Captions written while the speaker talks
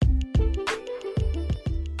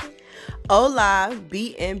Hola,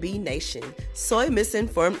 BNB Nation. Soy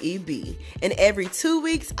Misinformed EB. And every 2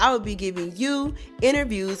 weeks, I will be giving you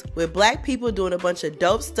interviews with Black people doing a bunch of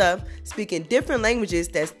dope stuff, speaking different languages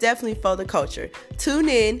that's definitely for the culture. Tune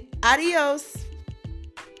in. Adios.